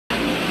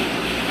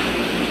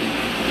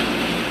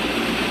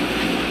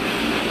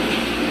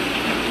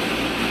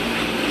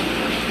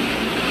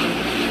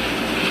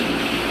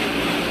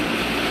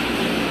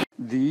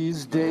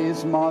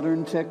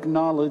modern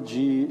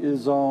technology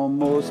is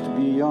almost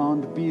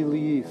beyond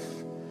belief.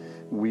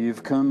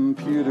 We've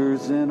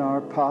computers in our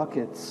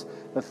pockets,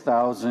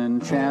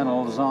 1,000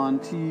 channels on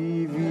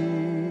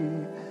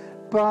TV.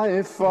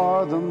 By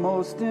far the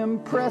most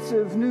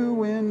impressive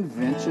new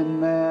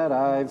invention that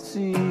I've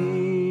seen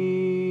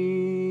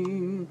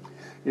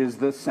is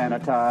the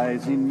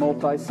sanitizing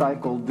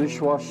multi-cycle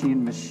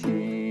dishwashing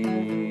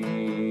machine.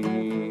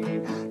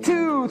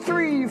 2,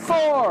 3,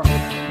 4.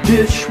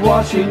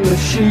 Dishwashing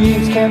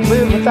machines, can't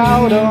live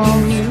without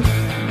them.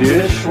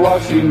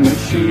 Dishwashing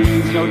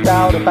machines, no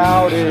doubt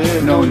about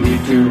it. No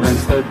need to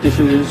rinse the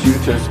dishes, you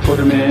just put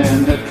them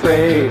in the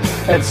tray.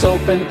 Add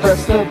soap and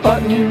press the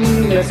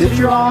button, that's it,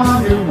 you're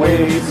on your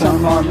way.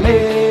 Some are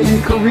made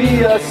in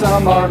Korea,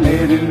 some are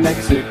made in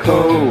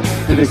Mexico.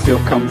 Do they still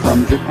come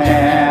from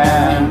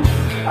Japan?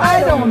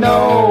 I don't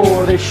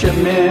know. They ship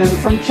them in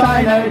from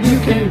China, you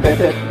can bet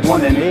that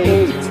 1 in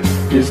 8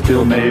 is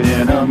still made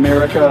in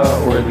America,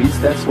 or at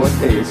least that's what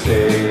they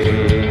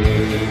say.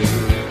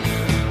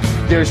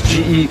 There's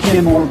GE,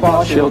 Kenmore,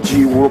 Bosch,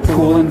 LG,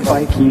 Whirlpool, and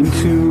Viking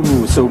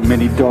too. So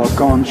many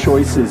doggone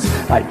choices,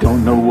 I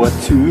don't know what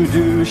to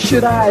do.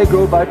 Should I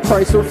go by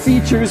price or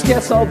features?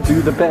 Guess I'll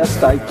do the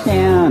best I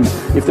can.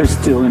 If there's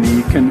still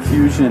any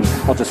confusion,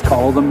 I'll just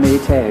call the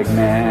Maytag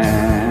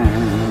man.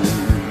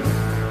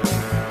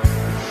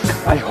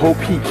 I hope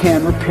he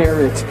can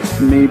repair it.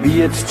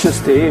 Maybe it's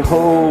just a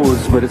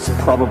hose, but it's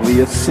probably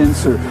a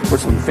sensor or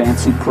some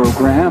fancy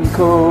program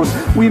code.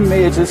 We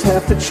may just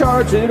have to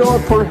charge it or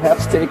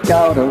perhaps take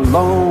out a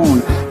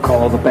loan.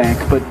 Call the bank,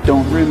 but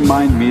don't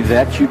remind me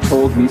that you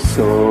told me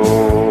so.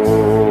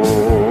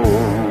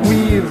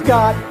 We've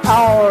got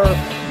our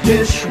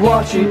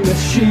dishwashing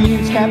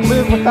machines, can't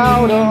live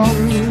without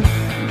them.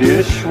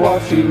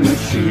 Dishwashing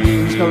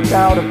machines, no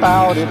doubt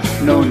about it.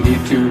 No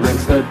need to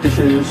rinse the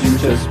dishes, you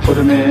just put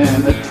them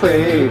in the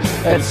tray.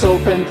 Add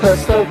soap and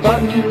press the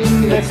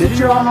button, that's it,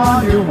 you're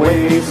on your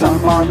way.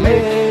 Some are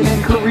made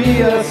in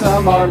Korea,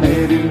 some are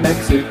made in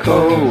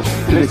Mexico.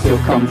 Do they still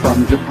come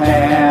from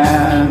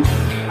Japan?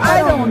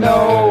 I don't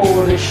know.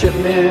 They ship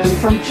them in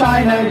from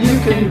China, you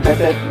can bet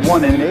that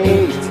 1 in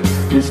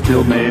 8 is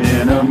still made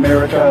in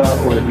America,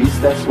 or at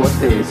least that's what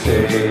they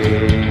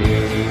say.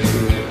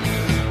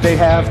 They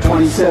have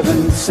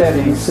 27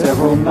 settings,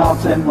 several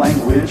knobs and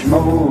language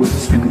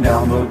modes. You can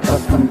download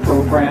custom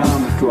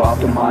programs to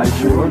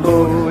optimize your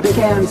load. It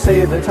can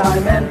save the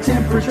time and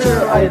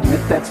temperature, I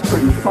admit that's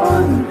pretty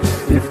fun.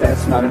 If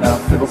that's not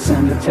enough, it'll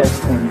send a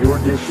text when your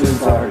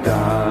dishes are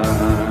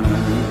done.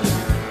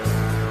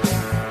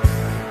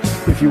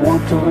 If you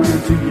want to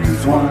learn to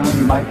use one,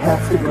 you might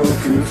have to go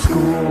to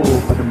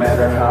school. But no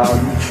matter how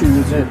you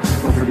choose it,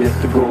 don't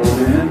forget the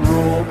golden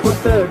rule.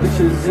 Put the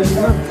dishes in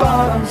the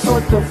bottom,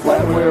 sort the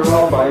flatware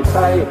all by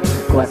type.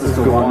 Glasses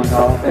go on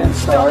top and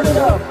start it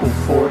up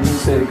before you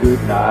say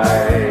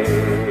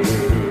goodnight.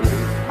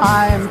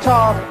 I'm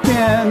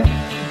talking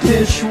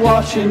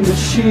dishwashing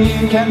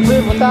machine, can't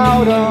live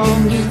without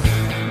them.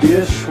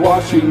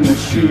 Dishwashing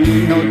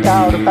machine, no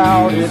doubt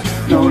about it.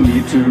 No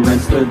need to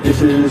rinse the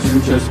dishes,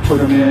 you just put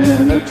them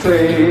in a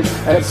tray.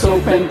 Add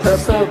soap and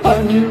press the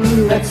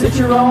button, that's it,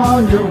 you're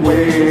on your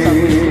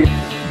way.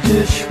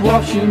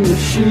 Dishwashing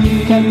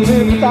machine, can't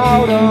live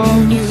without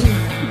them.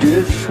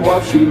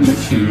 Dishwashing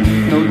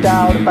machine, no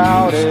doubt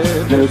about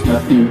it. There's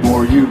nothing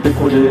more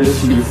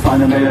ubiquitous, you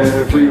find them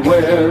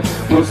everywhere.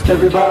 Most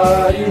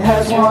everybody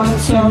has one,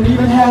 some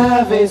even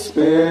have a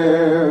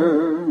spare.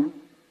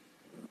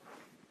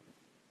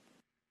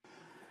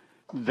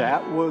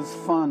 That was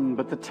fun,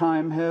 but the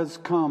time has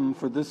come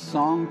for this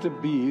song to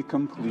be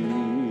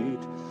complete.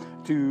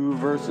 2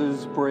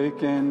 verses,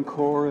 break and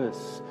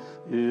chorus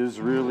is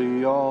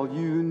really all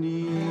you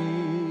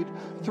need.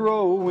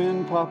 Throw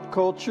in pop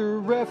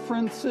culture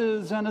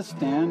references and a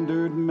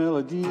standard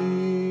melody.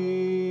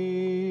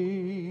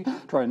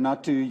 Try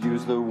not to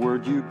use the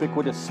word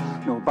ubiquitous,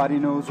 nobody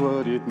knows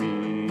what it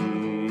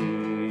means.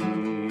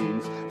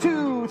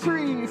 2,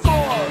 3, 4.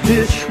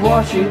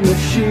 Dishwashing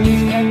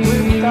machine,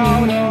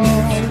 without them.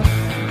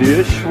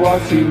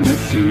 Dishwashing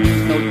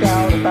machine, no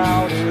doubt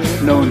about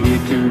it. No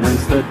need to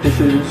rinse the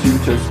dishes, you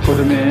just put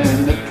them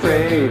in the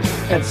tray.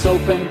 Add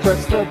soap and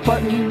press the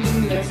button,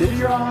 that's it,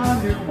 you're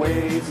on your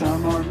way.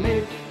 Some are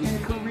made in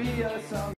Korea, some